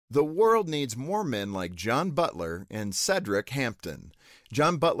The world needs more men like John Butler and Cedric Hampton.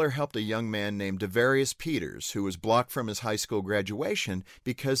 John Butler helped a young man named Devarius Peters, who was blocked from his high school graduation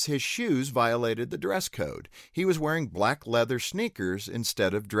because his shoes violated the dress code. He was wearing black leather sneakers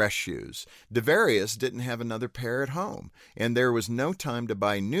instead of dress shoes. Devarius didn't have another pair at home, and there was no time to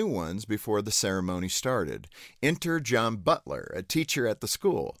buy new ones before the ceremony started. Enter John Butler, a teacher at the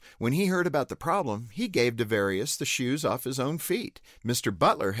school. When he heard about the problem, he gave Devarius the shoes off his own feet. Mr.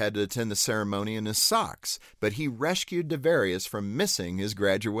 Butler had to attend the ceremony in his socks, but he rescued Devarius from missing his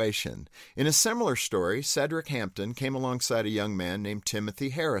graduation. In a similar story, Cedric Hampton came alongside a young man named Timothy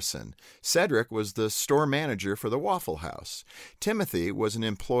Harrison. Cedric was the store manager for the Waffle House. Timothy was an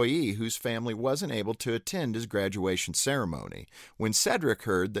employee whose family wasn't able to attend his graduation ceremony. When Cedric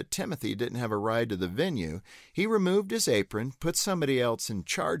heard that Timothy didn't have a ride to the venue, he removed his apron, put somebody else in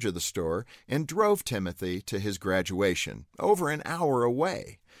charge of the store, and drove Timothy to his graduation, over an hour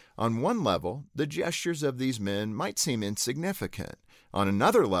away. On one level, the gestures of these men might seem insignificant. On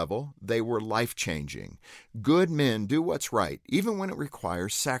another level, they were life-changing. Good men do what's right, even when it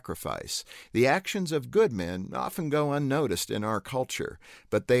requires sacrifice. The actions of good men often go unnoticed in our culture,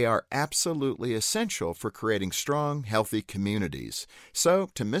 but they are absolutely essential for creating strong, healthy communities. So,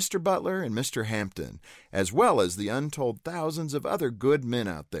 to Mr. Butler and Mr. Hampton, as well as the untold thousands of other good men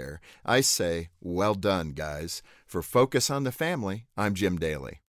out there, I say, well done, guys. For Focus on the Family, I'm Jim Daly.